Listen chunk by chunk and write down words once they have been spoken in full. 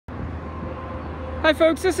Hi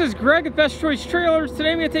folks, this is Greg at Best Choice Trailers.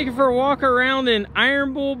 Today I'm going to take you for a walk around an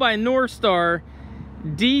Ironbull by Northstar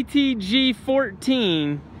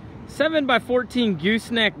DTG14 7x14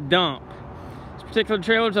 gooseneck dump. This particular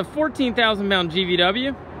trailer is a 14,000 pound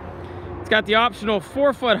GVW. It's got the optional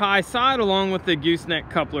 4-foot high side along with the gooseneck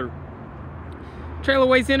coupler. Trailer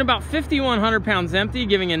weighs in about 5,100 pounds empty,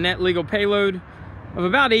 giving a net legal payload of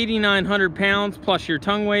about 8,900 pounds plus your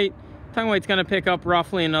tongue weight. Tongue weight's going to pick up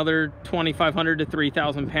roughly another 2,500 to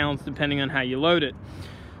 3,000 pounds depending on how you load it.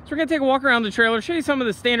 So we're going to take a walk around the trailer, show you some of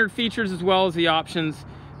the standard features as well as the options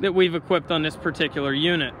that we've equipped on this particular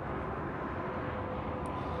unit.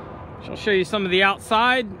 I'll show you some of the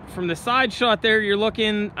outside. From the side shot there, you're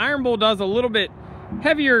looking, Ironbull does a little bit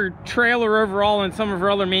heavier trailer overall than some of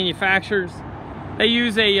our other manufacturers. They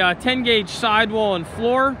use a 10 gauge sidewall and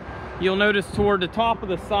floor. You'll notice toward the top of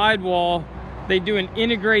the sidewall they do an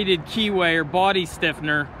integrated keyway or body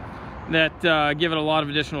stiffener that give it a lot of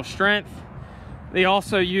additional strength. They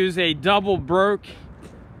also use a double broke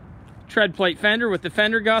tread plate fender with the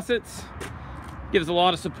fender gussets. Gives a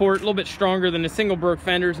lot of support, a little bit stronger than the single broke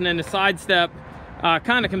fenders, and then the side step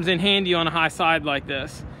kind of comes in handy on a high side like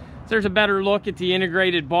this. So there's a better look at the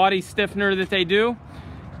integrated body stiffener that they do.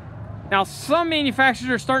 Now some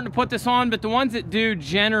manufacturers are starting to put this on, but the ones that do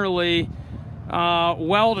generally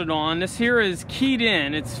welded on. This here is keyed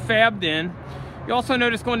in, it's fabbed in. You also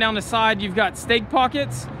notice going down the side you've got stake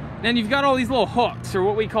pockets, then you've got all these little hooks, or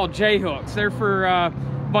what we call J hooks. They're for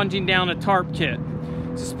bunging down a tarp kit.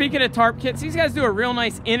 So speaking of tarp kits, these guys do a real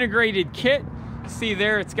nice integrated kit. See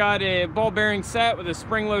there, it's got a ball bearing set with a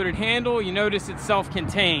spring loaded handle. You notice it's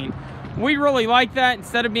self-contained. We really like that.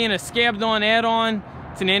 Instead of being a scabbed on add-on,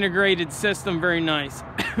 it's an integrated system, very nice.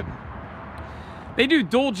 They do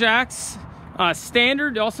dual jacks.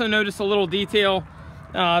 Standard. Also notice a little detail.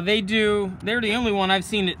 They're the only one I've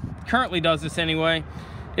seen that currently does this anyway,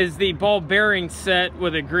 is the ball bearing set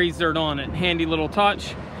with a greaser on it. Handy little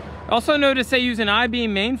touch. Also notice they use an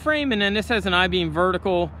I-beam mainframe, and then this has an I-beam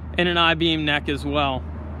vertical and an I-beam neck as well.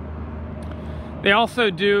 They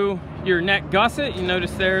also do your neck gusset. You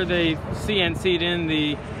notice there they CNC'd in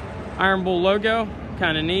the Ironbull logo.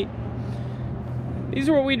 Kind of neat. These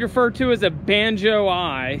are what we'd refer to as a banjo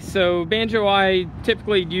eye. So banjo eye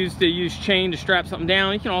typically used to use chain to strap something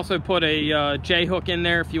down. You can also put a J hook in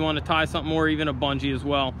there if you want to tie something, or even a bungee as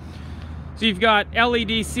well. So you've got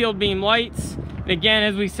LED sealed beam lights. And again,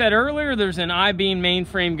 as we said earlier, there's an I-beam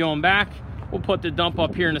mainframe going back. We'll put the dump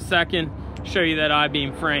up here in a second, show you that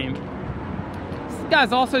I-beam frame. These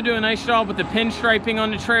guys also do a nice job with the pinstriping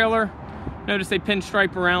on the trailer. Notice they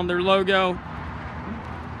pinstripe around their logo.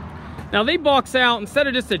 Now they box out, instead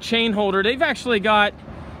of just a chain holder, they've actually got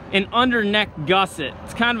an under neck gusset.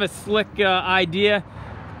 It's kind of a slick idea.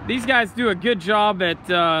 These guys do a good job at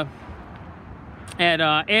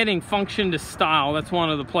adding function to style. That's one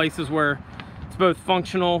of the places where it's both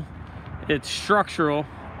functional, it's structural,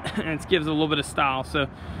 and it gives a little bit of style. So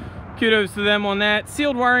kudos to them on that.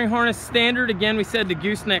 Sealed wiring harness standard. Again, we said the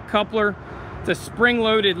gooseneck coupler. It's a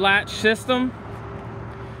spring-loaded latch system.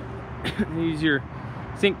 Use your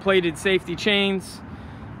zinc-plated safety chains.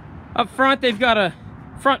 Up front, they've got a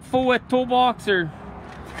front full-width toolbox, or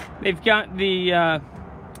they've got the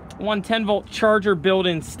 110-volt charger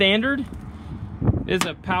built-in standard. It is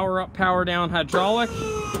a power-up, power-down hydraulic.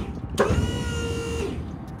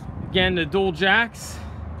 Again, the dual jacks.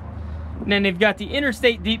 And then they've got the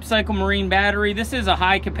Interstate Deep Cycle Marine battery. This is a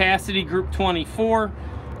high-capacity Group 24.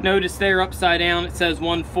 Notice there, upside down, it says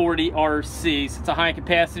 140 RC, so it's a high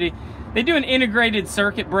capacity. They do an integrated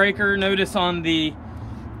circuit breaker. Notice on the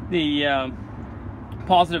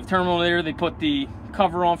positive terminal there, they put the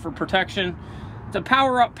cover on for protection. It's a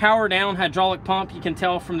power up, power down hydraulic pump. You can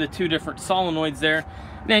tell from the two different solenoids there.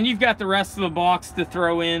 Then you've got the rest of the box to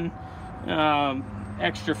throw in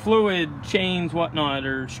extra fluid, chains, whatnot,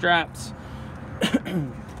 or straps.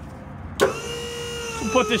 We'll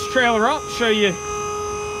put this trailer up, show you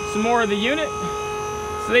some more of the unit.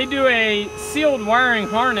 So they do a sealed wiring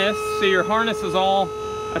harness, so your harness is all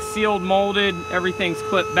a sealed, molded, everything's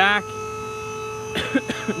clipped back.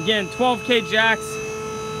 Again, 12K jacks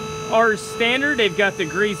are standard. They've got the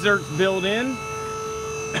greasers built in.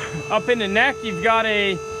 Up in the neck, you've got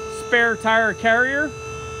a spare tire carrier.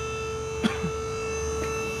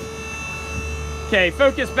 Okay,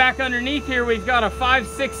 focus back underneath here. We've got a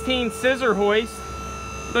 5/16 scissor hoist.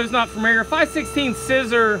 For those not familiar, 5/16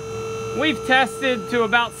 scissor, we've tested to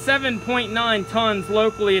about 7.9 tons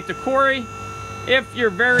locally at the quarry. If you're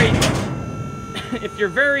very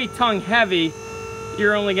tongue heavy,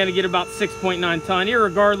 you're only going to get about 6.9 ton.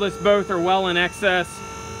 Irregardless, both are well in excess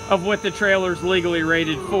of what the trailer's legally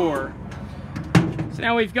rated for. So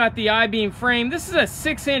now we've got the I-beam frame. This is a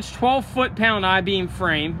 6-inch, 12 foot-pound I-beam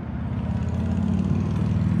frame.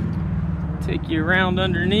 Take you around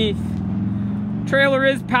underneath. Trailer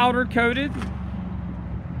is powder coated.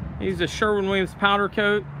 Use a Sherwin-Williams powder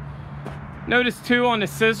coat. Notice too on the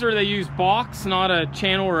scissor they use box, not a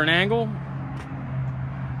channel or an angle.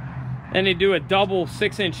 And they do a double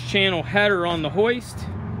 6-inch channel header on the hoist.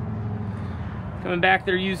 Coming back,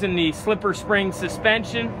 they're using the slipper spring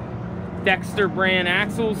suspension. Dexter brand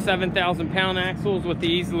axles, 7,000 pound axles with the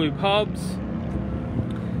Easy Loop hubs.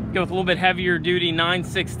 Go with a little bit heavier duty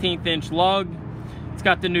 9/16 inch lug. It's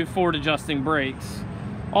got the new forward adjusting brakes.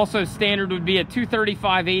 Also standard would be a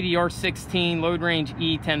 235/80 R16 load range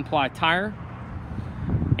E 10-ply tire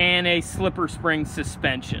and a slipper spring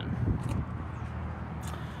suspension.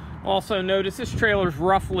 Also notice this trailer's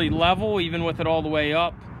roughly level even with it all the way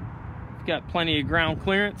up. It's got plenty of ground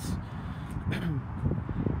clearance.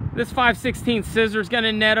 This 5/16 scissor is going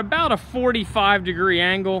to net about a 45-degree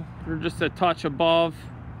angle, or just a touch above.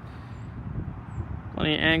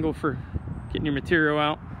 Plenty of angle for getting your material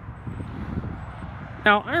out.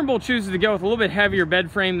 Now, Ironbull chooses to go with a little bit heavier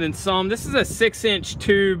bed frame than some. This is a 6-inch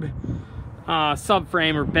tube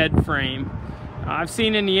subframe or bed frame. I've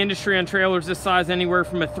seen in the industry on trailers this size anywhere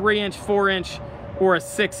from a 3-inch, 4-inch, or a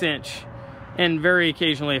 6-inch, and very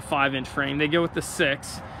occasionally a 5-inch frame. They go with the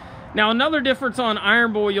 6. Now, another difference on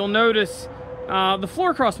Ironbull, you'll notice the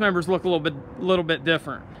floor cross members look a little bit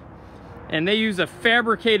different. And they use a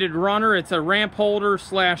fabricated runner. It's a ramp holder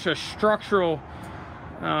slash a structural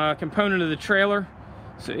component of the trailer.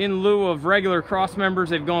 So in lieu of regular cross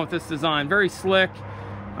members, they've gone with this design. Very slick.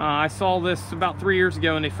 I saw this about 3 years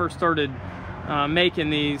ago when they first started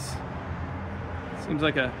making these. Seems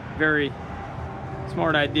like a very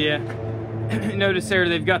smart idea. Notice there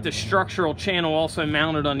they've got the structural channel also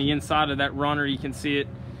mounted on the inside of that runner. You can see it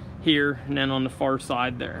here and then on the far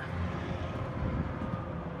side there.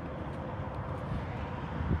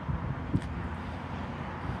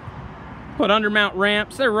 Put undermount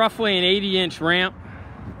ramps. They're roughly an 80-inch ramp.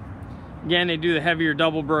 Again, they do the heavier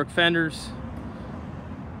double broke fenders.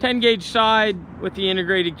 10-gauge side with the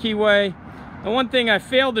integrated keyway. The one thing I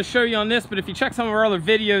failed to show you on this, but if you check some of our other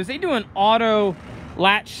videos, they do an auto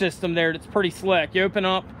latch system there that's pretty slick. You open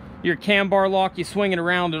up your cam bar lock, you swing it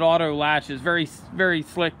around, it auto latches. Very, very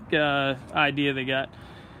slick idea they got.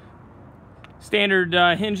 Standard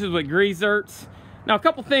hinges with grease zerks. Now, a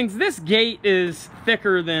couple things. This gate is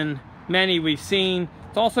thicker than many we've seen.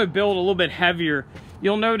 It's also built a little bit heavier.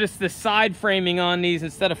 You'll notice the side framing on these,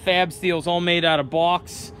 instead of fab steel, is all made out of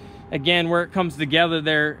box. Again, where it comes together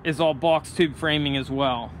there is all box tube framing as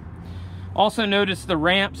well. Also notice the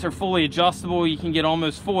ramps are fully adjustable. You can get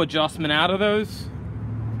almost full adjustment out of those.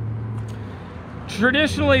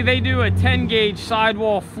 Traditionally, they do a 10-gauge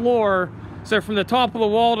sidewall floor. So from the top of the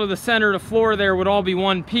wall to the center of the floor there would all be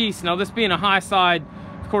one piece. Now, this being a high side,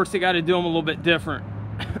 of course, they got to do them a little bit different.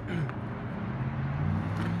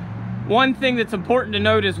 One thing that's important to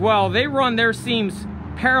note as well, they run their seams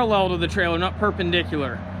parallel to the trailer, not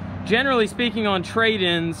perpendicular. Generally speaking, on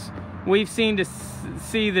trade-ins, we've seen to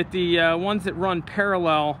see that the ones that run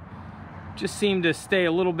parallel just seem to stay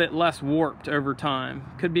a little bit less warped over time.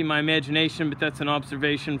 Could be my imagination, but that's an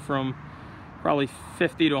observation from probably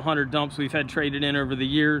 50 to 100 dumps we've had traded in over the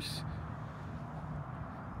years.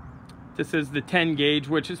 This is the 10 gauge,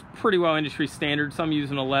 which is pretty well industry standard. Some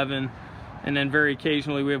use an 11, and then very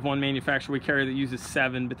occasionally we have one manufacturer we carry that uses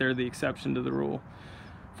 7, but they're the exception to the rule.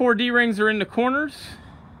 4 D-rings are in the corners.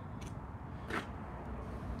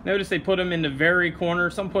 Notice they put them in the very corner.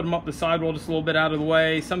 Some put them up the sidewall just a little bit out of the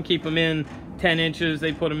way. Some keep them in 10 inches.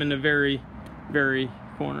 They put them in the very, very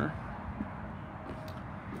corner.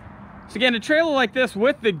 So again, a trailer like this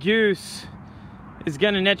with the Goose is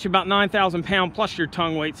going to net you about 9,000 pounds plus your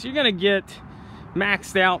tongue weight. So you're going to get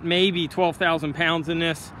maxed out maybe 12,000 pounds in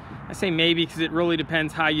this. I say maybe because it really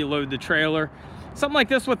depends how you load the trailer. Something like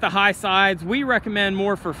this with the high sides, we recommend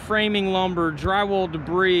more for framing lumber, drywall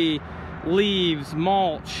debris, leaves,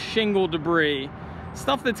 mulch, shingle debris,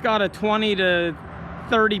 stuff that's got a 20 to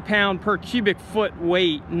 30 pound per cubic foot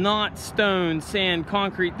weight, not stone, sand,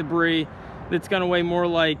 concrete debris that's going to weigh more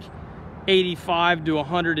like 85 to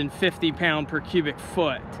 150 pound per cubic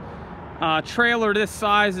foot. Trailer this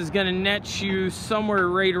size is going to net you somewhere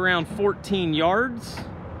right around 14 yards.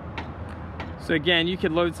 So again, you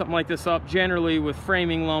could load something like this up generally with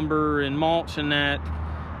framing lumber and mulch and that,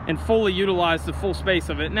 and fully utilize the full space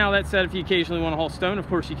of it. Now, that said, if you occasionally want to haul stone, of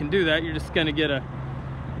course you can do that. You're just going to get a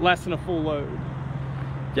less than a full load. If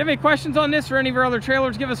you have any questions on this or any of our other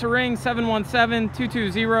trailers, give us a ring,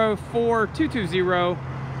 717-220-4220.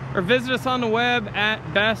 or visit us on the web at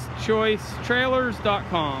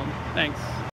bestchoicetrailers.com. Thanks.